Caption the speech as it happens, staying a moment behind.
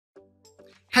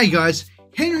Hey guys,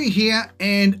 Henry here,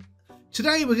 and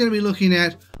today we're going to be looking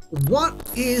at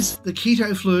what is the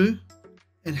keto flu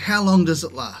and how long does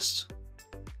it last?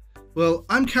 Well,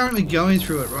 I'm currently going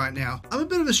through it right now. I'm a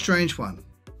bit of a strange one.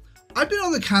 I've been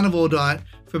on the carnivore diet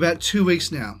for about 2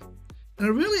 weeks now, and I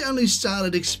really only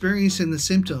started experiencing the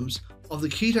symptoms of the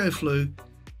keto flu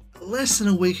less than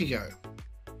a week ago.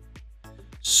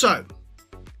 So,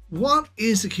 what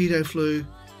is the keto flu?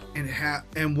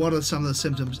 And what are some of the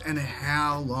symptoms and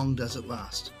how long does it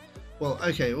last? Well,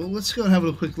 let's go and have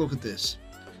a quick look at this.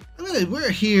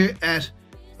 We're here at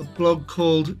a blog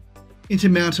called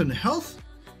Intermountain Health,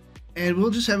 and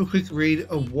we'll just have a quick read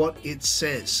of what it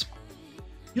says.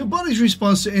 Your body's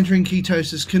response to entering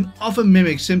ketosis can often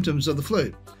mimic symptoms of the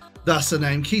flu, thus the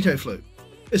name keto flu.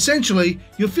 Essentially,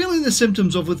 you're feeling the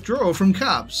symptoms of withdrawal from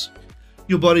carbs.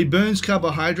 Your body burns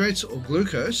carbohydrates or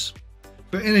glucose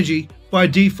for energy by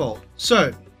default.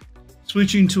 So,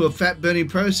 switching to a fat-burning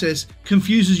process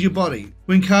confuses your body.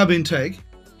 When carb intake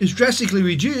is drastically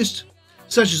reduced,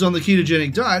 such as on the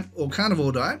ketogenic diet or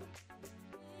carnivore diet,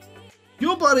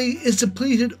 your body is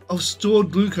depleted of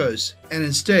stored glucose and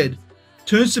instead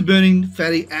turns to burning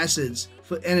fatty acids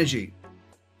for energy.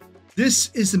 This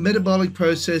is the metabolic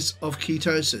process of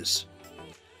ketosis.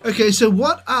 Okay, so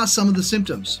what are some of the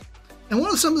symptoms? And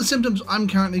what are some of the symptoms I'm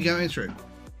currently going through?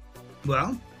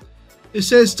 Well, it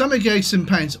says stomach aches and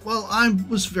pains. Well, I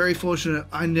was very fortunate.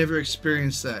 I never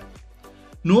experienced that.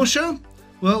 Nausea?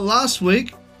 Well, last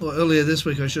week, or earlier this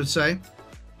week I should say,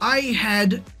 I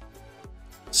had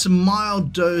some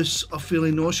mild dose of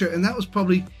feeling nausea, and that was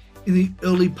probably in the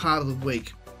early part of the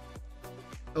week.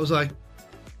 It was like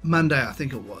Monday, I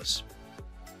think it was.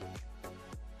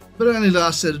 But it only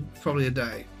lasted probably a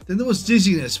day. Then there was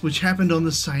dizziness, which happened on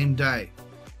the same day.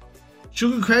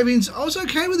 Sugar cravings, I was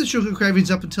okay with the sugar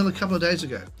cravings up until a couple of days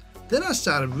ago. Then I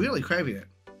started really craving it.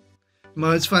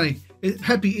 Well, it's funny.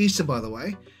 Happy Easter, by the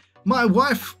way. My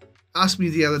wife asked me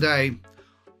the other day,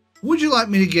 would you like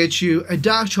me to get you a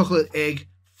dark chocolate egg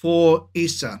for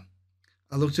Easter?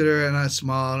 I looked at her and I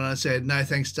smiled and I said, no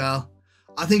thanks, Dal.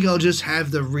 I think I'll just have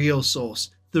the real sauce,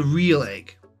 the real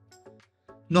egg,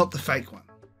 not the fake one.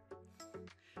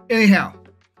 Anyhow,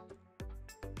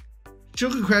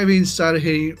 sugar cravings started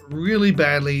hitting really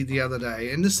badly the other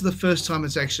day, and this is the first time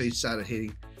it's actually started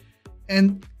hitting.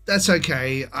 And that's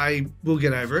okay, I will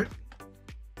get over it.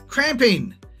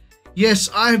 Cramping. Yes,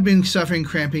 I have been suffering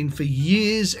cramping for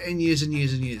years and years and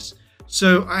years and years.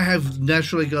 So I have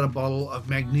naturally got a bottle of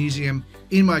magnesium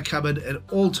in my cupboard at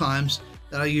all times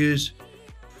that I use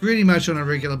pretty much on a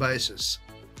regular basis.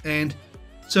 And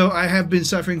so I have been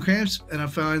suffering cramps, and I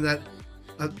found that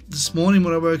this morning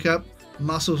when I woke up,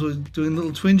 muscles were doing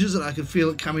little twinges and I could feel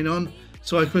it coming on,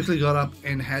 so I quickly got up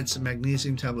and had some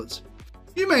magnesium tablets.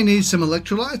 You may need some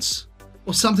electrolytes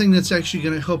or something that's actually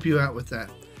going to help you out with that.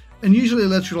 And usually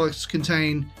electrolytes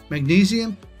contain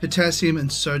magnesium, potassium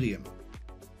and sodium.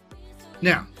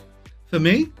 Now, for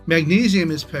me, magnesium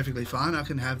is perfectly fine, I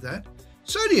can have that.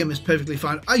 Sodium is perfectly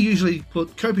fine. I usually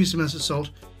put copious amounts of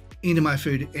salt into my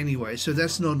food anyway, so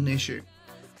that's not an issue.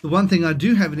 The one thing I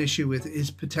do have an issue with is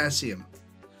potassium.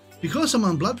 Because I'm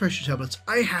on blood pressure tablets,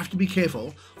 I have to be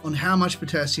careful on how much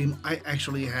potassium I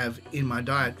actually have in my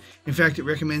diet. In fact, it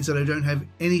recommends that I don't have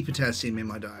any potassium in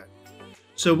my diet.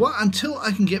 So until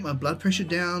I can get my blood pressure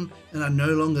down and I no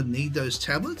longer need those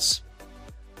tablets,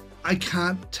 I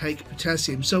can't take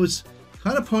potassium. So it's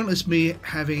kind of pointless me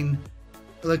having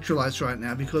electrolytes right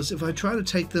now, because if I try to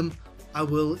take them, I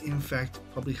will in fact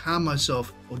probably harm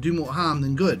myself or do more harm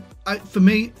than good. For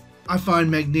me, I find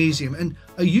magnesium, and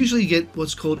I usually get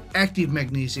what's called active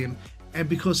magnesium, and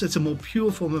because it's a more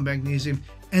pure form of magnesium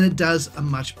and it does a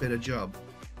much better job.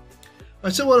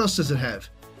 Alright, so what else does it have?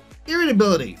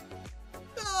 Irritability.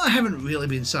 I haven't really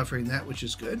been suffering that, which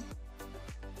is good.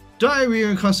 Diarrhea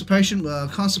and constipation. Well,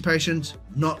 constipation's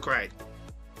not great.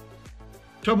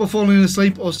 Trouble falling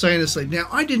asleep or staying asleep. Now,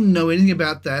 I didn't know anything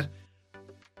about that.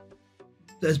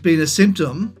 There's been a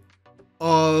symptom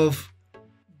of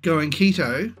going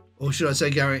keto, or should I say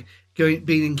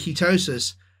being in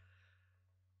ketosis,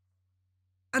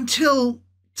 until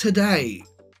today.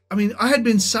 I mean, I had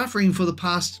been suffering for the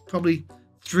past probably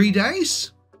 3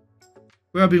 days,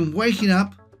 where I've been waking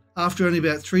up after only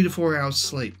about 3 to 4 hours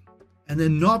sleep and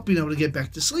then not being able to get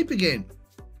back to sleep again.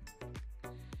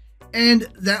 And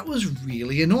that was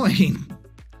really annoying.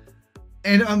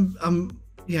 And I'm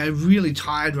really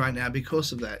tired right now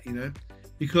because of that,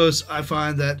 because I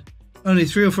find that only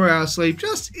 3 or 4 hours sleep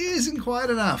just isn't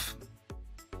quite enough.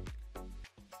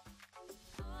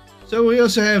 So we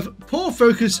also have poor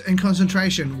focus and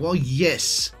concentration. Well,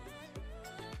 yes,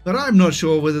 but I'm not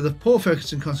sure whether the poor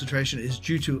focus and concentration is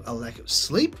due to a lack of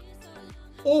sleep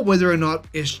or whether or not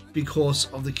it's because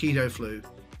of the keto flu.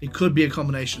 It could be a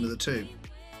combination of the two.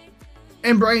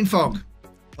 And brain fog.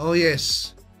 Oh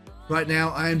yes, right now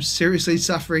I am seriously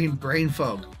suffering brain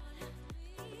fog.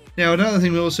 Now another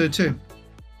thing also too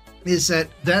is that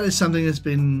is something that's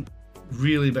been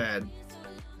really bad.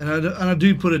 And I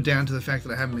do put it down to the fact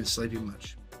that I haven't been sleeping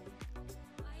much.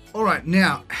 Alright,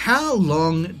 now how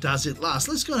long does it last?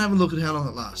 Let's go and have a look at how long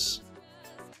it lasts.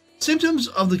 Symptoms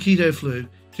of the keto flu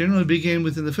generally begin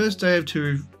within the first day or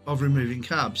two of removing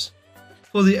carbs.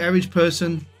 For the average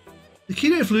person, the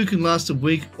keto flu can last a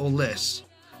week or less,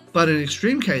 but in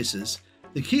extreme cases,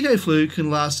 the keto flu can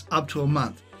last up to a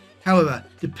month. However,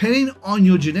 depending on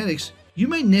your genetics, you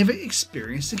may never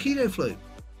experience the keto flu.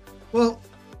 Well,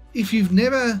 if you've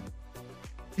never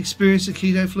experienced the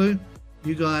keto flu,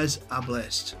 you guys are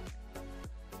blessed.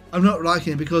 I'm not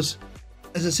liking it because,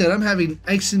 as I said, I'm having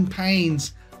aches and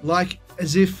pains like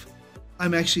as if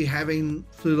I'm actually having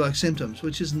flu-like symptoms,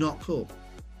 which is not cool.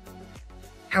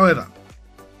 However,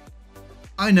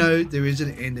 I know there is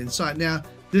an end in sight. Now,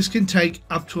 this can take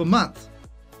up to a month.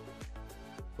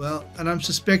 Well, and I'm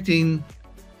suspecting,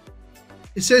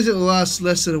 it says it will last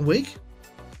less than a week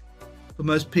for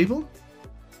most people,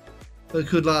 but it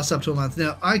could last up to a month.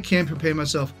 Now, I can prepare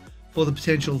myself for the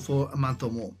potential for a month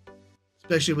or more,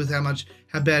 especially with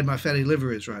how bad my fatty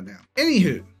liver is right now.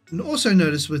 Anywho, and also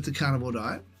notice with the carnivore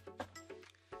diet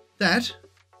that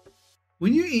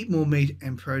when you eat more meat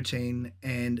and protein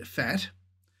and fat,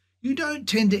 you don't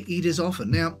tend to eat as often.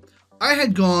 Now, I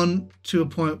had gone to a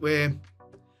point where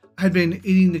I had been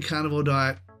eating the carnivore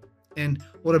diet, and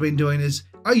what I've been doing is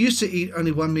I used to eat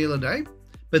only one meal a day,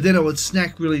 but then I would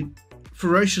snack really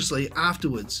ferociously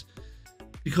afterwards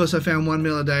because I found one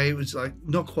meal a day was like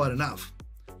not quite enough.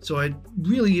 So I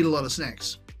really eat a lot of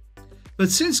snacks. But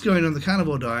since going on the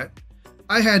carnivore diet,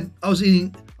 I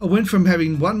went from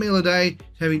having one meal a day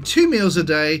to having 2 meals a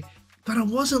day, but I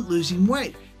wasn't losing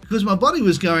weight because my body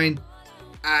was going,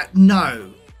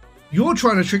 no, you're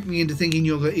trying to trick me into thinking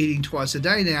you're eating twice a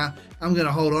day now. I'm going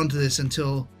to hold on to this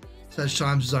until such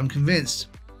times as I'm convinced.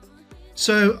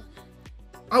 So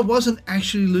I wasn't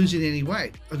actually losing any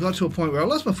weight. I got to a point where I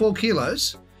lost my 4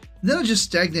 kilos, and then I just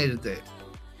stagnated there.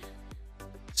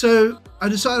 So I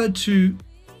decided two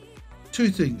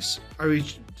things. I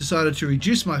decided to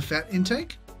reduce my fat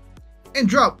intake and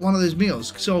drop one of those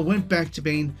meals. So I went back to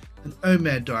being an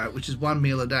OMAD diet, which is 1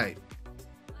 meal a day.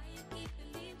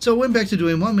 So I went back to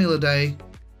doing 1 meal a day,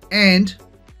 and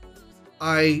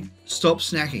I stopped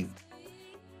snacking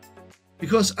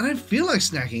because I don't feel like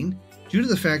snacking due to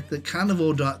the fact that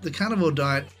the carnivore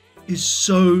diet is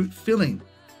so filling.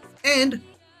 And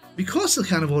because the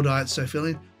carnivore diet is so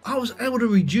filling, I was able to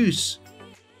reduce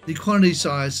the quantity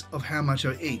size of how much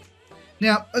I eat.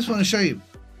 Now, I just want to show you.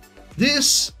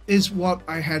 This is what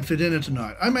I had for dinner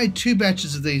tonight. I made 2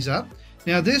 batches of these up.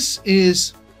 Now, this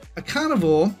is a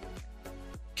carnivore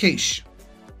quiche.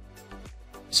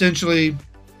 Essentially,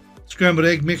 scrambled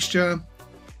egg mixture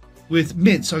with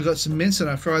mince. So I got some mince and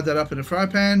I fried that up in a fry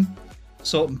pan,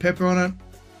 salt and pepper on it,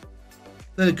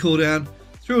 let it cool down,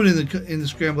 threw it in the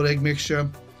scrambled egg mixture,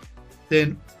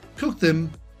 then cooked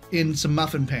them in some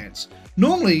muffin pans.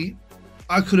 Normally,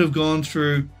 I could have gone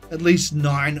through at least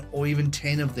 9 or even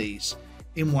 10 of these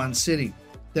in one sitting.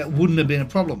 That wouldn't have been a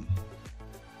problem.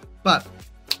 But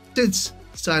since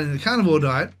starting the carnivore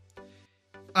diet,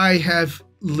 I have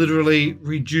literally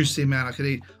reduced the amount I could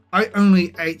eat. I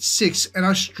only ate 6 and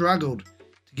I struggled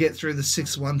to get through the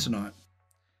 6th one tonight.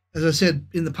 As I said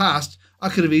in the past, I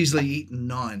could have easily eaten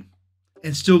 9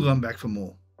 and still gone back for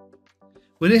more.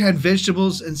 When it had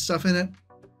vegetables and stuff in it,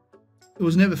 it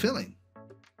was never filling.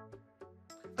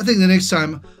 I think the next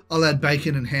time I'll add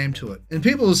bacon and ham to it. And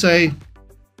people will say,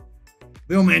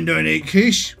 real men don't eat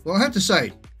quiche. Well, I have to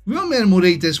say, real men would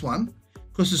eat this one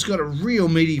because it's got a real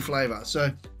meaty flavor.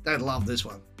 So they'd love this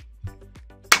one.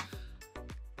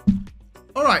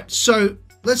 All right, so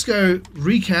let's go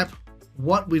recap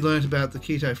what we learned about the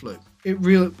keto flu.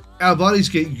 Our bodies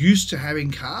get used to having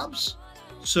carbs.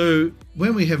 So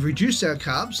when we have reduced our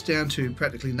carbs down to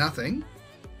practically nothing,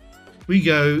 we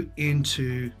go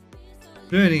into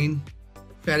burning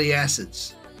fatty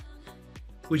acids,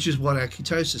 which is what our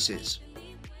ketosis is.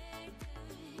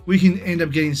 We can end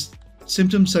up getting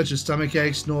symptoms such as stomach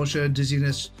aches, nausea,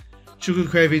 dizziness, sugar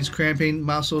cravings, cramping,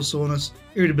 muscle soreness,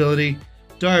 irritability,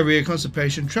 diarrhea,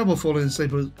 constipation, trouble falling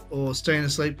asleep or staying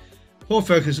asleep, poor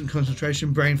focus and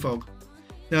concentration, brain fog.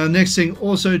 Now, the next thing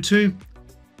also too,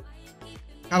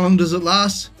 how long does it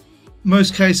last?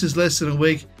 Most cases less than a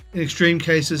week, in extreme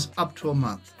cases up to a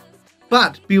month.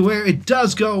 But be aware, it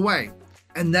does go away.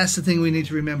 And that's the thing we need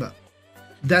to remember.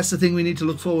 That's the thing we need to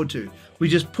look forward to. We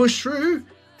just push through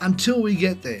until we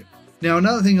get there. Now,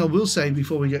 another thing I will say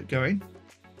before we get going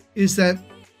is that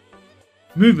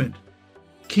movement.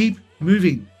 Keep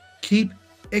moving. Keep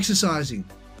exercising.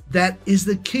 That is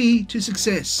the key to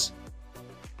success.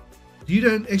 If you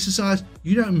don't exercise,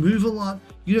 you don't move a lot,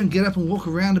 you don't get up and walk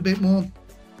around a bit more,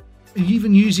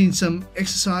 even using some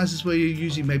exercises where you're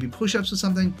using maybe push-ups or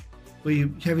something, where you're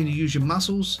having to use your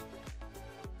muscles,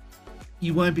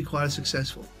 you won't be quite as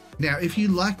successful. Now, if you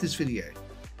like this video,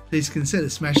 please consider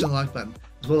smashing the like button,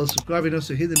 as well as subscribing, and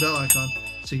also hit the bell icon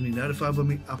so you can be notified when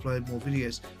we upload more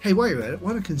videos. Hey, while you're at it,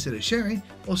 why not consider sharing?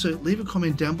 Also, leave a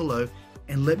comment down below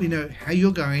and let me know how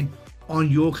you're going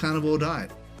on your carnivore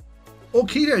diet or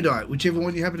keto diet, whichever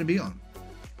one you happen to be on.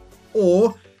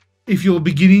 Or if you're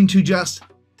beginning to just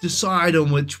decide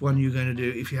on which one you're going to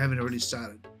do if you haven't already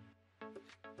started.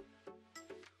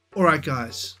 All right,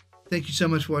 guys, thank you so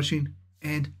much for watching,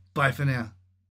 and bye for now.